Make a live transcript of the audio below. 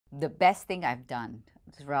The best thing I've done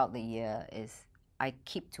throughout the year is I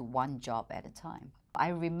keep to one job at a time. I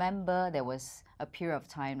remember there was a period of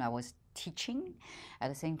time I was teaching, at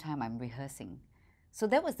the same time I'm rehearsing. So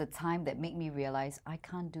that was the time that made me realize I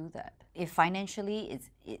can't do that. If financially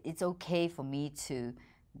it's okay for me to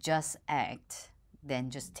just act, then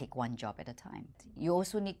just take one job at a time. You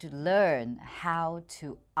also need to learn how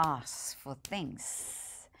to ask for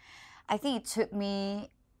things. I think it took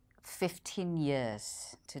me 15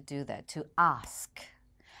 years to do that, to ask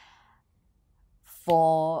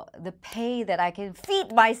for the pay that I can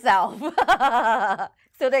feed myself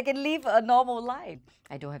so that I can live a normal life.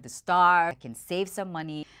 I don't have to starve, I can save some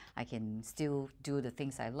money, I can still do the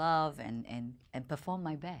things I love and perform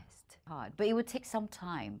my best. Hard. But it would take some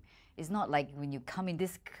time. It's not like when you come in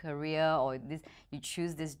this career or this, you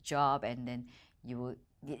choose this job and then you will,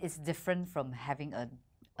 it's different from having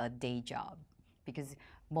a day job, because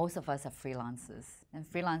most of us are freelancers, and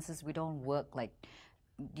freelancers, we don't work like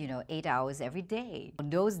 8 hours every day. On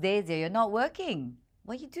those days that you're not working,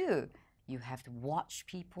 what do? You have to watch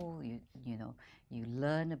people, you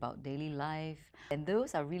learn about daily life. And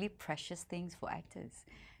those are really precious things for actors,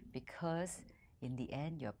 because in the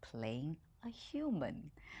end, you're playing a human.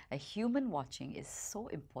 A human watching is so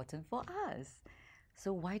important for us.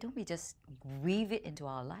 So why don't we just weave it into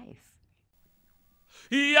our life?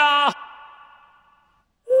 Yeah!